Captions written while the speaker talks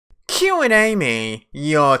QNAME,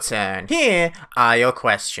 your turn. Here are your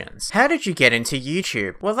questions. How did you get into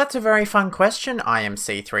YouTube? Well, that's a very fun question,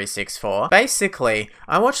 IMC364. Basically,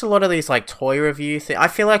 I watch a lot of these like toy review things. I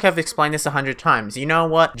feel like I've explained this 100 times. You know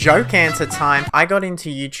what? Joke answer time. I got into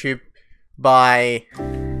YouTube by...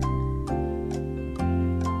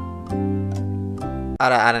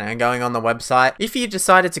 I don't know, going on the website. If you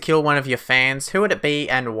decided to kill one of your fans, who would it be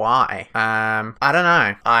and why? I don't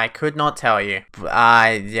know. I could not tell you.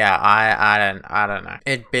 I don't know.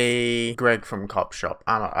 It'd be Greg from Cop Shop.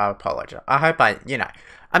 I apologize. I hope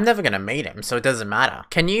I'm never gonna meet him, so it doesn't matter.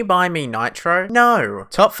 Can you buy me Nitro? No.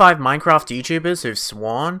 Top 5 Minecraft YouTubers who've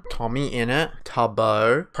sworn. Tommy Innit,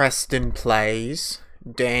 Tubbo, Preston Plays,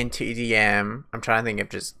 Dan TDM. I'm trying to think of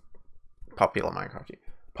just popular Minecraft YouTubers.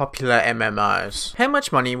 Popular MMOs. How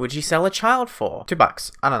much money would you sell a child for?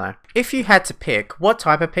 $2. I don't know. If you had to pick, what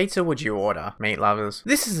type of pizza would you order? Meat lovers.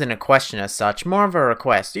 This isn't a question as such, more of a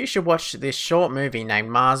request. You should watch this short movie named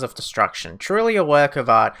Mars of Destruction. Truly a work of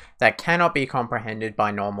art that cannot be comprehended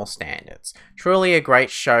by normal standards. Truly a great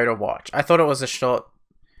show to watch. I thought it was a short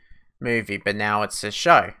movie, but now it's a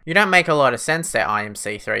show. You don't make a lot of sense there,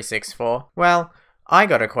 IMC364. Well, I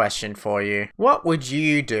got a question for you. What would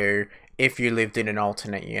you do if you lived in an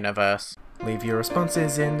alternate universe? Leave your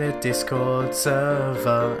responses in the Discord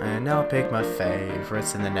server, and I'll pick my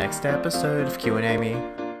favorites in the next episode of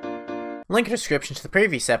QNAME. Link in the description to the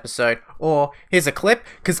previous episode, or here's a clip,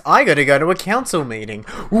 cause I gotta go to a council meeting.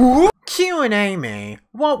 QNAME,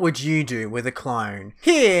 what would you do with a clone?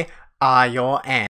 Here are your answers.